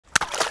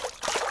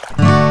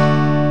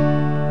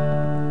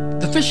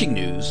fishing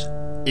news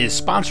is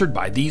sponsored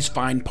by these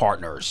fine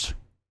partners.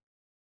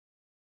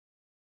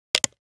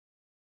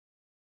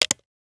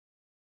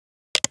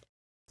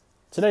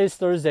 Today is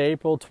Thursday,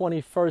 April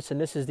 21st,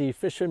 and this is the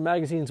Fisherman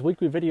Magazine's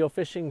weekly video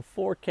fishing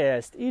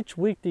forecast. Each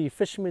week, the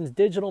Fisherman's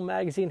digital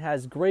magazine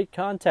has great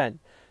content.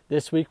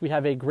 This week, we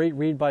have a great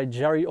read by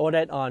Jerry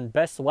Audette on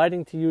best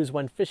lighting to use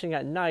when fishing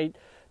at night.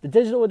 The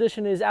digital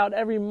edition is out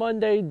every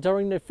Monday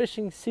during the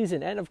fishing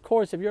season. And of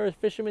course, if you're a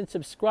Fisherman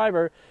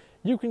subscriber,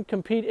 you can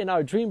compete in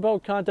our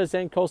Dreamboat contest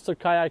and Coastal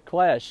Kayak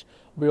Clash.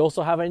 We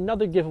also have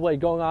another giveaway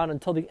going on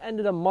until the end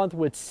of the month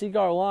with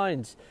Seaguar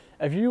Lines.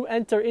 If you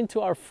enter into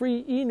our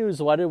free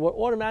e-newsletter, we're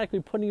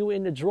automatically putting you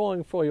in the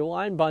drawing for your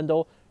line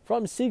bundle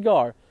from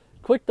Seaguar.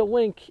 Click the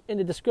link in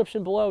the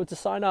description below to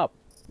sign up.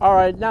 All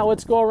right, now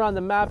let's go around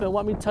the map and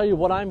let me tell you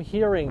what I'm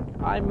hearing.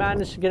 I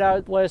managed to get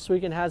out last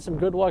week and had some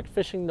good luck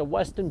fishing the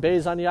western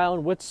bays on the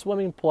island with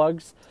swimming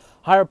plugs.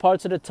 Higher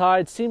parts of the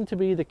tide seem to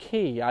be the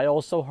key. I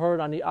also heard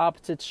on the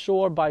opposite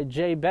shore by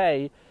J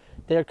Bay,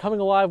 they are coming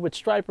alive with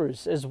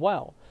stripers as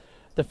well.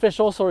 The fish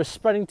also are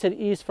spreading to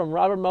the east from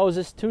Robert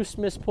Moses to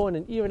Smith's Point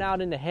and even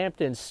out in the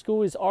Hamptons.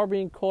 Schoolies are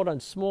being caught on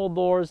small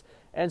lures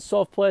and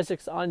soft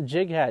plastics on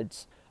jig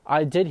heads.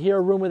 I did hear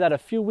a rumor that a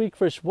few weak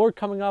fish were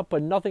coming up,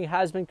 but nothing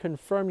has been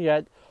confirmed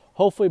yet.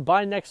 Hopefully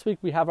by next week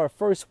we have our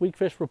first weak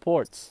fish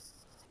reports.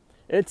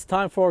 It's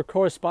time for our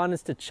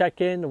correspondents to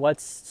check in.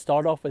 Let's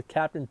start off with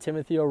Captain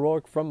Timothy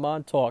O'Rourke from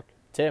Montauk.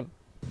 Tim.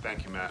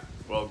 Thank you, Matt.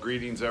 Well,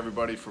 greetings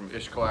everybody from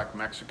Ixtlac,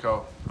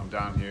 Mexico. I'm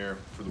down here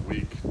for the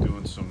week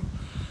doing some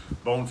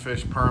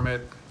bonefish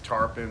permit,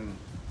 tarpon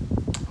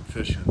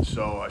fishing.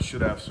 So I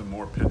should have some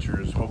more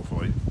pictures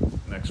hopefully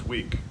next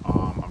week.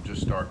 I'm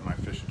just starting my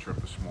fishing trip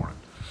this morning.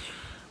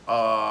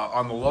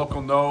 On the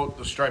local note,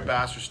 the striped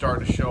bass are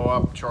starting to show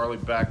up. Charlie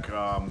Beck,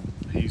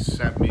 he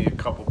sent me a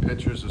couple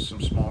pictures of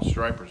some small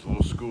stripers,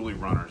 little schoolie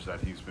runners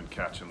that he's been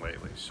catching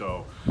lately.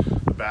 So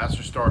the bass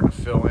are starting to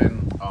fill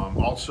in.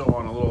 Also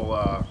on a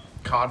little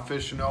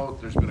codfish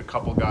note, there's been a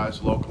couple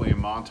guys locally in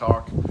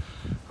Montauk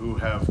who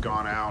have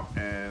gone out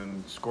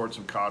and scored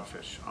some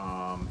codfish.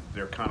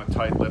 They're kind of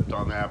tight-lipped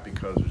on that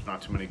because there's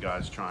not too many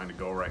guys trying to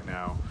go right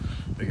now.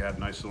 They had a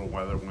nice little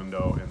weather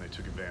window and they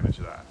took advantage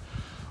of that.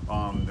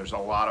 There's a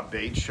lot of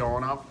bait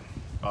showing up.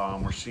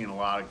 We're seeing a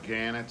lot of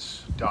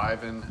gannets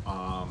diving,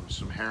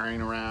 some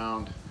herring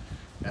around,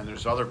 and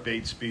there's other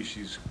bait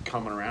species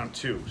coming around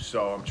too.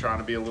 So I'm trying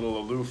to be a little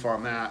aloof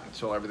on that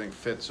until everything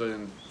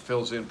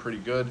fills in pretty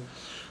good.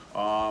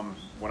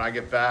 When I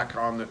get back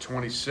on the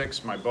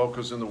 26th, my boat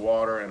goes in the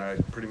water and I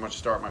pretty much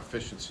start my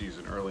fishing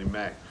season early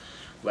May.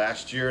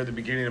 Last year, at the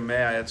beginning of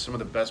May, I had some of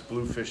the best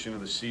bluefish of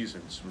the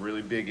season. Some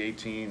really big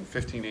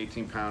 15,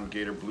 18 pound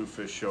gator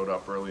bluefish showed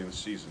up early in the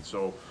season.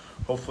 So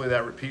hopefully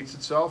that repeats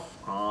itself.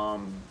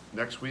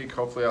 Next week,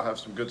 hopefully I'll have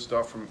some good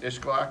stuff from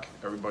Ixtlac.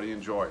 Everybody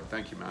enjoy.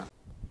 Thank you, Matt.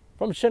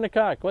 From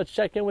Shinnecock, let's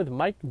check in with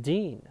Mike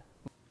Dean.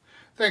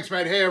 Thanks,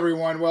 Matt. Hey,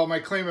 everyone. Well, my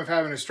claim of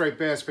having a striped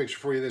bass picture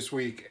for you this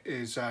week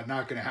is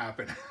not going to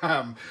happen.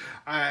 I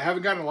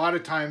haven't gotten a lot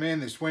of time in.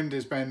 This wind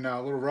has been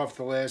a little rough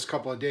the last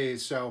couple of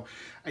days, so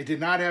I did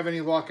not have any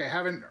luck. I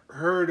haven't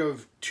heard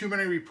of too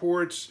many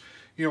reports,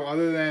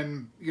 other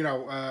than,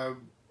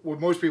 what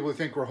most people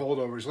think were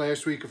holdovers.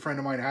 Last week, a friend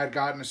of mine had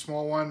gotten a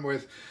small one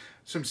with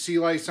some sea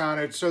lice on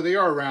it, so they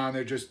are around.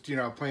 They're just,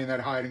 playing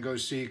that hide and go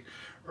seek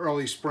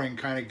early spring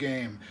kind of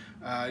game.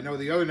 I know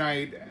the other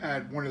night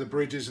at one of the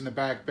bridges in the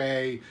back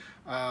bay,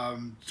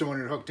 someone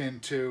had hooked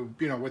into,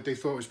 what they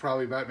thought was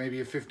probably about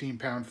maybe a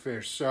 15-pound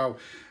fish. So,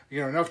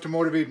 enough to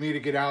motivate me to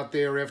get out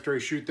there. After I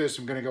shoot this,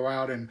 I'm going to go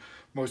out and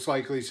most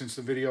likely, since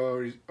the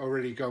video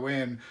already go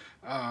in,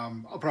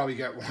 I'll probably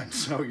get one.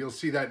 So you'll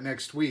see that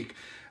next week.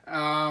 Like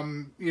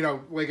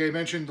I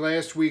mentioned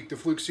last week, the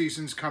fluke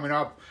season's coming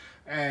up.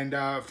 And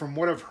from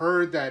what I've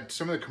heard, that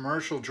some of the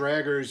commercial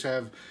draggers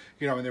have,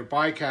 in their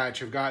bycatch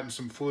have gotten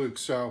some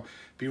flukes. So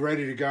be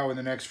ready to go in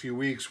the next few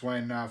weeks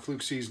when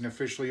fluke season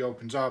officially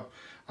opens up.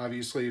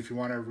 Obviously, if you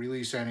want to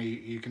release any,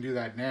 you can do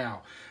that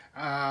now.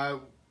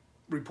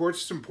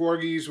 Reports some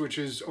porgies, which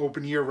is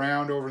open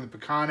year-round over in the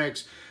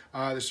Peconics.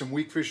 There's some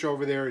weak fish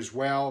over there as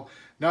well.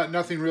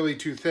 Nothing really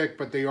too thick,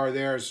 but they are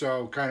there.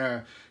 So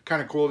kind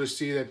of cool to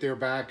see that they're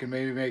back and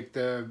maybe make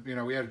the,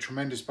 we had a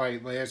tremendous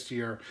bite last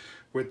year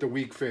with the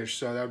weak fish,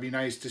 so that would be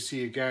nice to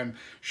see again.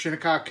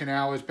 Shinnecock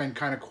Canal has been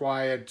kind of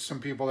quiet. Some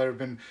people that have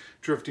been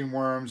drifting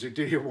worms. I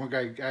did hear one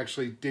guy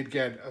actually did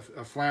get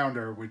a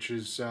flounder, which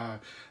is,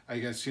 I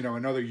guess,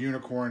 another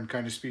unicorn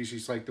kind of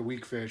species like the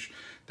weak fish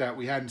that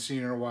we hadn't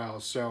seen in a while.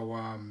 So,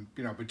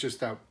 but just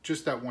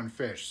that one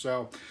fish.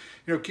 So,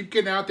 keep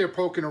getting out there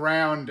poking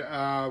around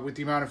with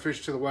the amount of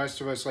fish to the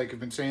west of us, like I've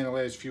been saying the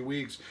last few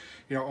weeks.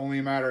 Only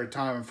a matter of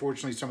time.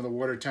 Unfortunately, some of the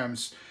water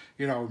temps,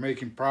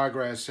 making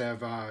progress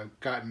have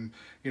gotten,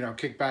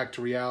 kicked back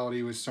to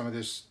reality with some of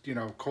this,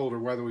 colder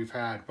weather we've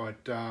had. But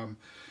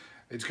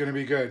it's going to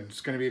be good. It's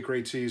going to be a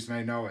great season.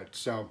 I know it.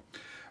 So,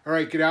 all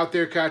right, get out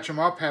there, catch them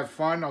up, have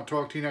fun. I'll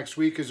talk to you next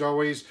week. As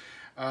always,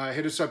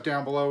 Hit us up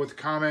down below with the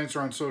comments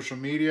or on social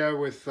media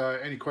with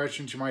any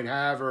questions you might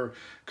have or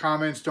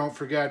comments. Don't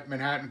forget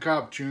Manhattan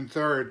Cup, June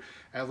 3rd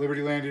at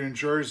Liberty Landing, New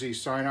Jersey.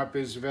 Sign up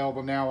is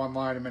available now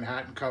online at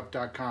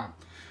manhattancup.com.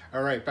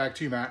 All right, back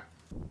to you, Matt.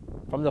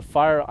 From the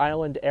Fire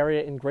Island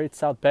area in Great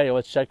South Bay,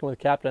 let's check in with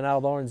Captain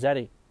Al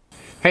Lorenzetti.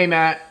 Hey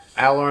Matt,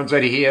 Al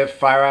Lorenzetti here,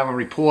 Fire Island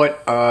Report.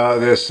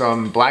 There's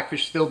some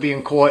blackfish still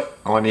being caught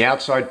on the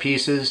outside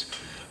pieces,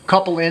 a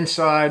couple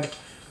inside,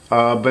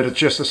 but it's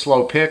just a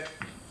slow pick.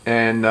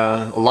 And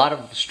a lot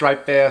of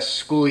striped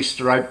bass, schoolie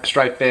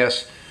striped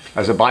bass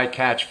as a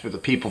bycatch for the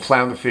people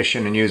flounder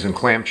fishing and using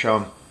clam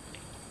chum.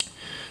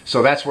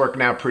 So that's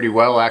working out pretty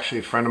well. Actually,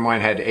 a friend of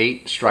mine had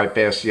 8 striped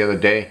bass the other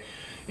day.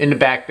 In the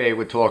back bay,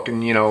 we're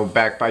talking, you know,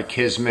 back by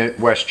Kismet,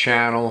 West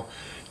Channel,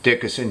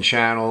 Dickerson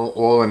Channel,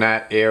 all in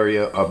that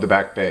area of the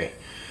back bay.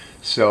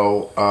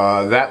 So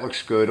that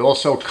looks good.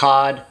 Also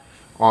cod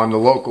on the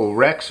local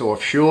wrecks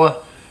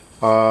offshore.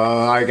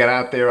 I got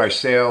out there, I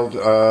sailed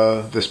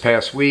this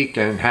past week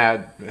and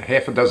had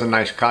half a dozen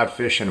nice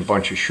codfish and a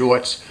bunch of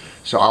shorts.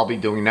 So I'll be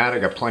doing that. I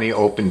got plenty of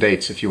open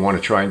dates if you want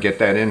to try and get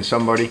that in,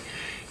 somebody.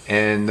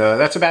 And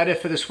that's about it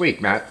for this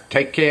week, Matt.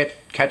 Take care,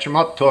 catch them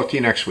up, talk to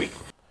you next week.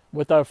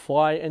 With our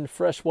fly and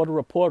freshwater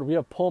report, we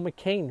have Paul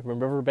McCain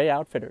from River Bay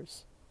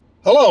Outfitters.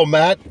 Hello,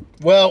 Matt.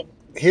 Well,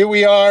 here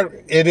we are.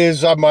 It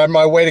is on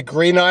my way to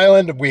Green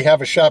Island. We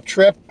have a shop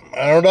trip.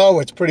 I don't know.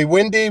 It's pretty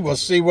windy. We'll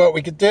see what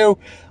we can do.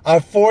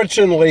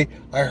 Unfortunately,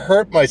 I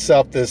hurt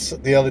myself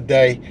the other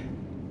day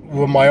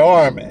with my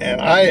arm, and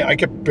I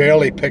could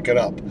barely pick it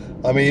up.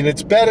 I mean,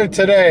 it's better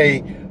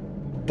today,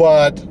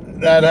 but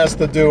that has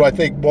to do, I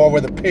think, more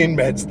with the pain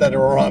meds that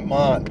are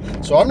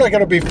on. So I'm not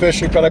going to be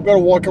fishing, but I'm going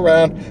to walk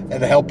around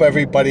and help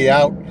everybody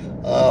out.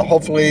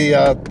 Hopefully,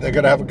 they're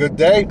going to have a good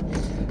day.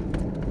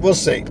 We'll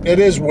see. It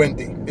is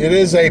windy. It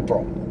is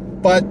April.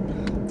 But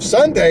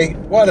Sunday,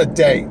 what a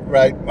day,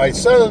 right? My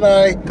son and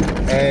I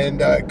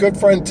and good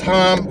friend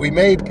Tom, we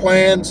made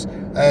plans,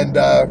 and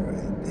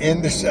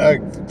in this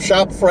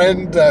shop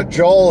friend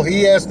Joel,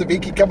 he asked if he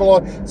could come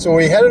along. So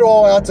we headed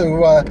all out to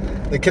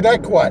the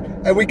Connecticut,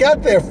 and we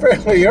got there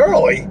fairly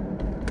early,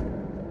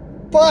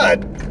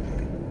 but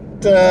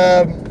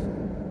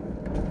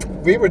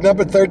we were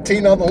number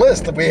 13 on the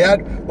list. We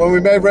had, when we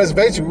made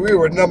reservations, we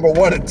were number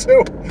 1 and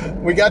 2.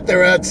 We got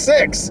there at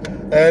 6,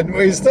 and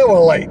we still were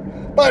late.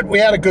 But we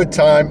had a good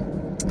time.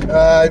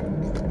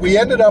 We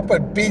ended up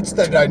at beach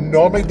that I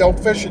normally don't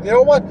fish, and you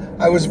know what?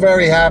 I was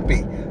very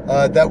happy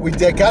that we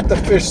got to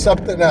fish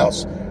something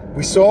else.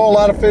 We saw a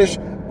lot of fish.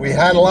 We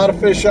had a lot of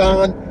fish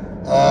on.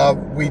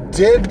 We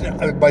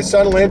did. My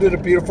son landed a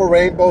beautiful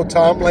rainbow.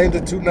 Tom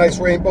landed 2 nice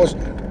rainbows.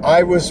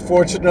 I was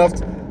fortunate enough.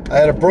 I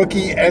had a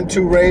brookie and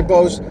 2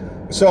 rainbows.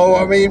 So,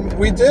 I mean,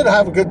 we did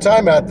have a good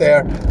time out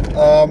there.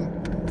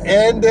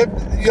 And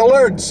you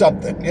learned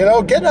something, you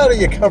know, get out of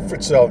your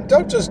comfort zone.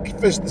 Don't just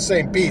fish the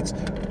same beats.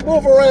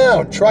 Move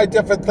around, try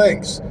different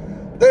things.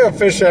 There are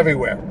fish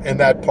everywhere in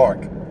that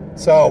park.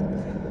 So,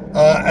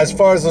 as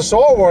far as the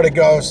saltwater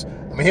goes,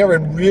 I'm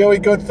hearing really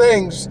good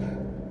things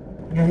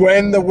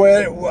when the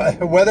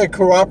weather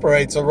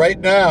cooperates. So right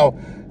now,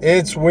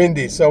 it's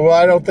windy. So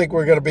I don't think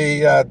we're going to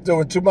be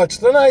doing too much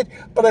tonight,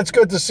 but it's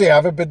good to see. I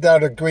haven't been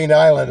down to Green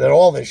Island at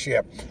all this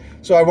year.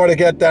 So I want to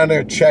get down there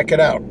and check it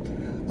out.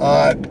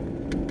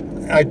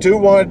 I do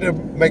want to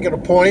make it a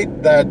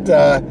point that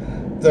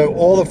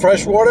all the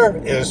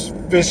freshwater is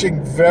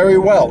fishing very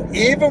well.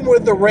 Even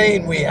with the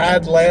rain we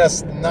had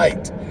last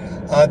night.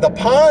 The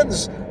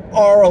ponds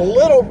are a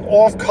little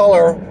off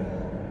color,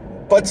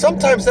 but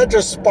sometimes that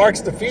just sparks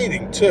the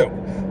feeding too.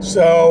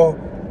 So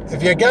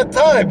if you got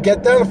time,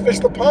 get down and fish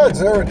the ponds.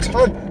 There are a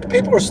ton.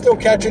 People are still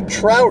catching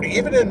trout,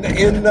 even in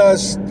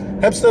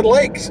Hempstead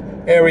Lakes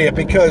area,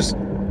 because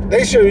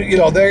they should, you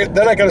know, they're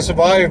not going to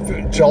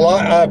survive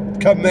July,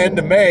 come the end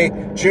of May,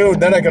 June.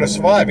 They're not going to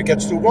survive. It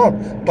gets too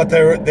warm. But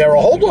they're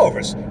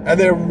holdovers, and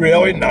they're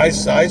really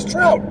nice sized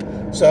trout.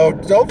 So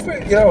don't,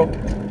 you know,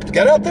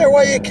 get out there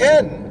while you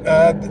can.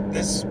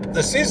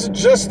 The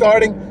season's just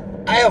starting.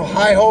 I have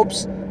high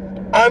hopes.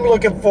 I'm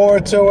looking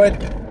forward to it.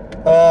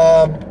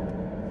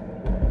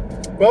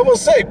 Well, we'll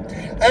see.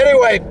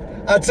 Anyway,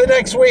 to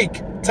next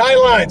week. Tie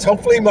lines.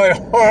 Hopefully my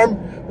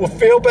arm will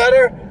feel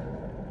better.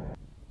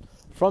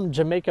 From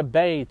Jamaica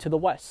Bay to the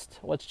west,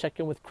 let's check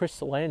in with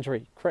Chris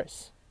Landry.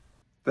 Chris.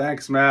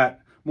 Thanks, Matt.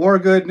 More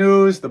good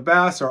news. The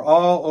bass are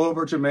all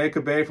over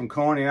Jamaica Bay, from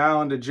Coney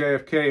Island to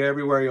JFK.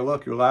 Everywhere you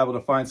look, you're liable to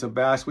find some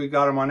bass. We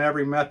got them on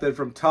every method,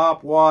 from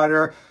top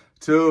water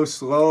to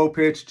slow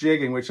pitch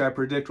jigging, which I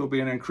predict will be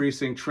an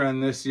increasing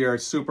trend this year.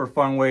 It's a super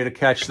fun way to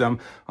catch them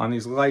on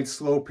these light,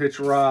 slow pitch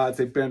rods.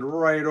 They bend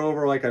right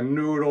over like a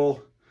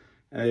noodle,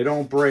 and they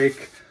don't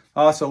break.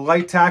 Also,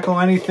 light tackle,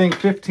 anything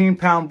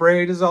 15-pound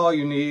braid is all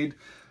you need.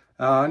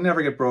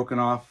 Never get broken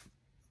off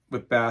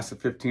with bass, a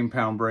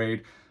 15-pound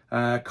braid.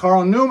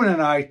 Carl Newman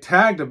and I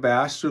tagged a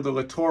bass through the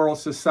Littoral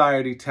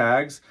Society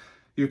tags.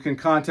 You can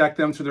contact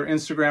them through their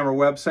Instagram or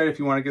website if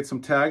you want to get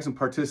some tags and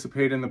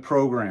participate in the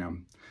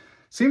program.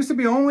 Seems to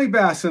be only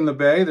bass in the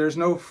bay. There's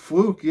no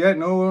fluke yet,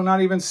 no,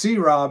 not even sea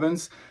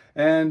robins.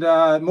 and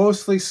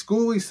mostly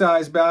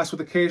schoolie-sized bass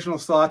with occasional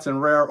slots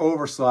and rare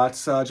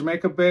overslots.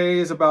 Jamaica Bay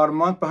is about a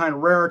month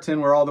behind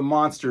Raritan, where all the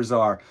monsters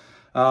are.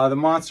 The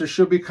monsters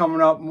should be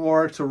coming up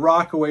more to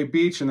Rockaway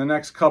Beach in the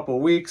next couple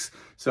weeks,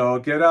 so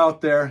get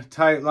out there,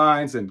 tight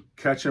lines, and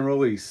catch and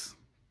release.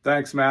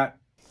 Thanks, Matt.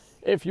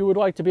 If you would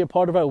like to be a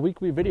part of our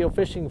weekly video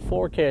fishing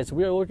forecast,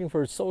 we are looking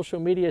for social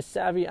media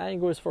savvy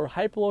anglers for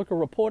hyperlocal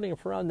reporting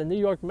from around the New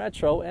York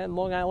Metro and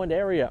Long Island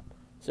area.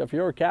 So if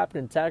you're a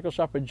captain, tackle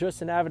shop, or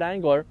just an avid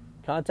angler,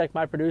 contact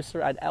my producer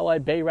at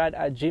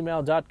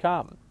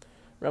libayrat@gmail.com.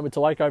 Remember to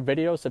like our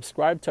video,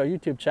 subscribe to our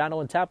YouTube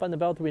channel, and tap on the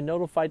bell to be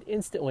notified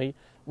instantly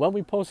when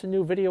we post a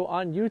new video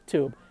on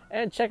YouTube.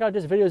 And check out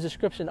this video's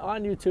description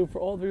on YouTube for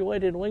all the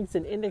related links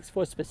and index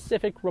for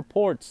specific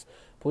reports.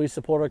 Please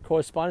support our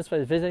correspondents by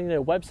visiting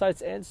their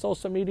websites and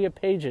social media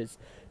pages.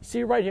 See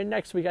you right here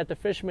next week at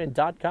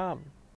thefisherman.com.